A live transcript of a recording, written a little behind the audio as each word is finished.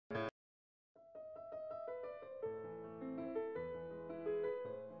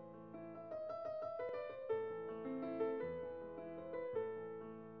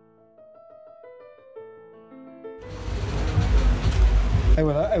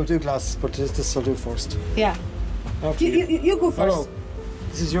I'll do glasses, but this I'll do first. Yeah. You go first. Oh, no.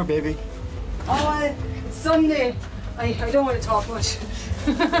 This is your baby. Oh, it's Sunday. I don't want to talk much.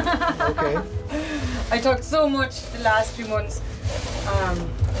 Okay. I talked so much the last few months.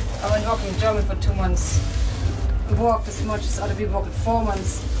 I went walking in Germany for 2 months. I walked as much as other people walk in 4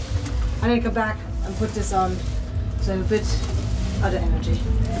 months. And I come back and put this on, so I have a bit other energy.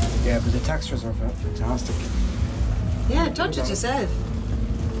 Yeah, but the textures are fantastic. Yeah, touch it yourself.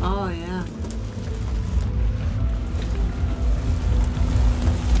 Oh yeah.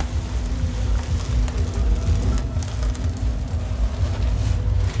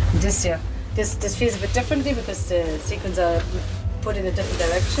 This year, this feels a bit differently because the sequins are put in a different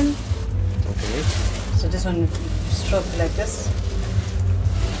direction. Okay. So this one struck like this.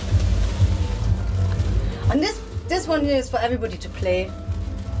 And this one is for everybody to play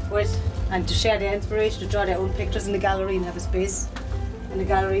with and to share their inspiration, to draw their own pictures in the gallery and have a space in the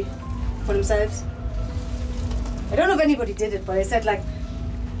gallery for themselves. I don't know if anybody did it, but I said like,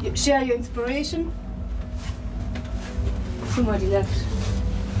 share your inspiration. Somebody left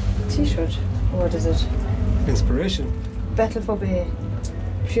T-shirt. What is it? Inspiration. Battle for Bay.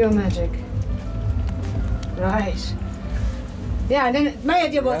 Pure magic. Right. Yeah, and then my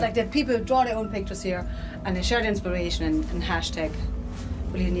idea was like that people draw their own pictures here and they share the inspiration and hashtag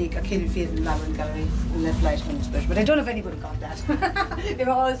Uliunique, Arcadia Field and Labyrinth Gallery and left light on inspiration. But I don't know if anybody got that. They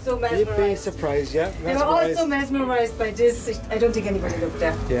were all so mesmerized. You'd be surprised, yeah. They were all so mesmerized by this. I don't think anybody looked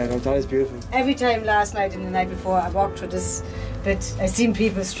there. Yeah, no, that is beautiful. Every time last night and the night before I walked through this bit, I seen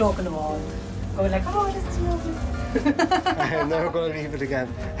people stroking the wall, going like, oh, this is lovely. I'm never going to leave it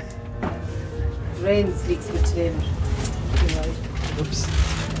again. Rain leaks a bit today, but you're right. Oops.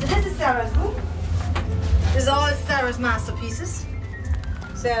 So this is Sarah's room. This is all Sarah's masterpieces.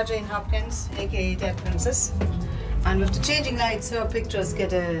 Sarah Jane Hopkins, aka Dead Princess. And with the changing lights, her pictures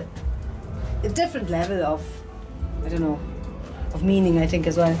get a different level of, I don't know, of meaning, I think,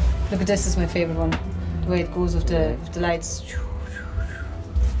 as well. Look at this, is my favourite one. The way it goes with the lights.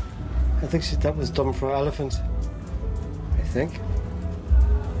 I think that was done for elephant. I think.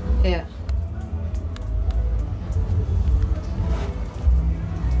 Yeah.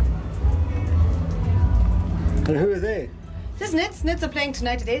 And who are they? This is Nits. Nits are playing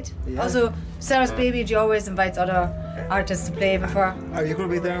tonight at 8. Yeah. Also, Sarah's baby, she always invites other artists to play before. Are you going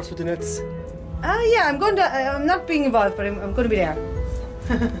to be there for the Nits? Yeah, I'm going to. I'm not being involved, but I'm going to be there.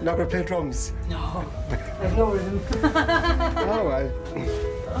 Not going to play drums? No. I have no rhythm. Oh, well.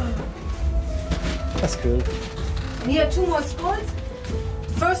 That's cool. And here are 2 more skulls.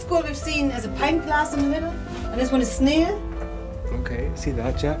 First skull we've seen has a pint glass in the middle, and this one is snail. Okay, see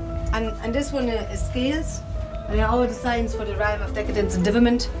that, yeah. And this one is scales. And they are all the signs for the realm of decadence and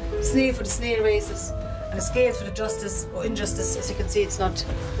devilment. Snail for the snail races, and the scales for the justice or injustice. As you can see, it's not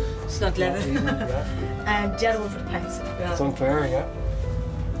level. Even, yeah. And the other one for the pints. Yeah. It's unfair, yeah.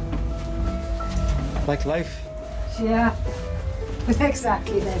 Like life. Yeah.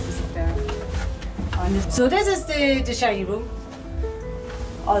 Exactly, life is unfair. So this is the shiny room.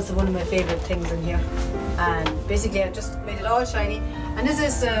 Also one of my favourite things in here. And basically I just made it all shiny. And this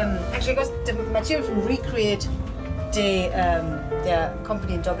is actually got the material from Recreate. They're a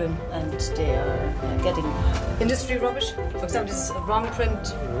company in Dublin and they are getting industry rubbish. For example, this is a wrong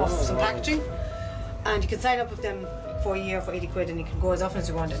print of some packaging. And you can sign up with them for a year for 80 quid and you can go as often as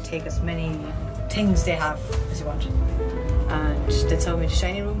you want and take as many things they have as you want. And that's how I made the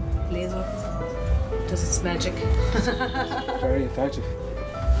shiny room. Laser does its magic. Very effective.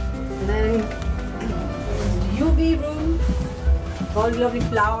 And then the UV room, all the lovely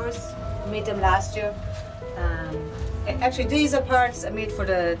flowers. I made them last year. Actually, these are parts I made for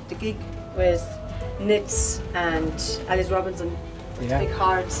the gig with Nits and Alice Robinson with the big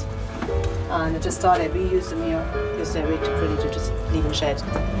hearts. And I just thought I'd reuse them here because they're way too pretty to just leave in the shed.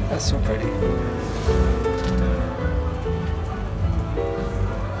 That's so pretty.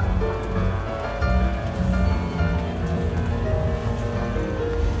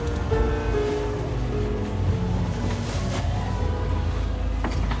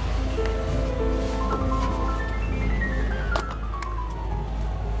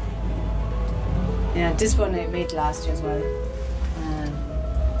 Yeah, this one I made last year as well.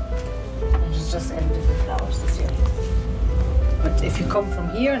 It's just ended with flowers this year. But if you come from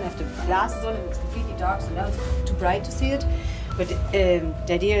here and have the glasses on and it's completely dark, so now it's too bright to see it. But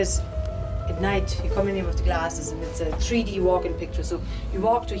the idea is at night you come in here with the glasses and it's a 3D walking picture. So you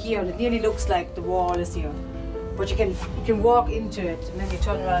walk to here and it nearly looks like the wall is here. But you can walk into it and then you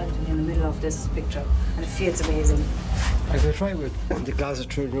turn around and you're in the middle of this picture and it feels amazing. I could try with the glasses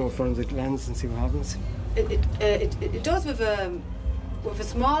through in front of the lens and see what happens. It does with with a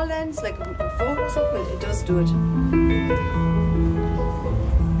small lens, like a photo or something, it does do it.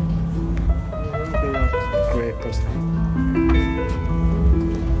 Great, but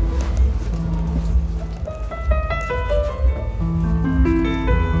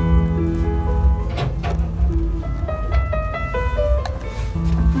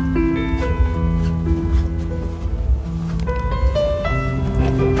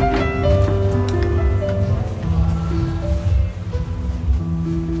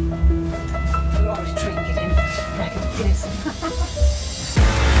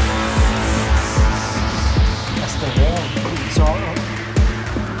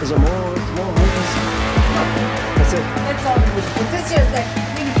That's all it is. But this year's like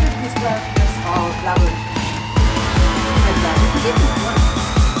really 50 square meters of Labyrinth. Like that.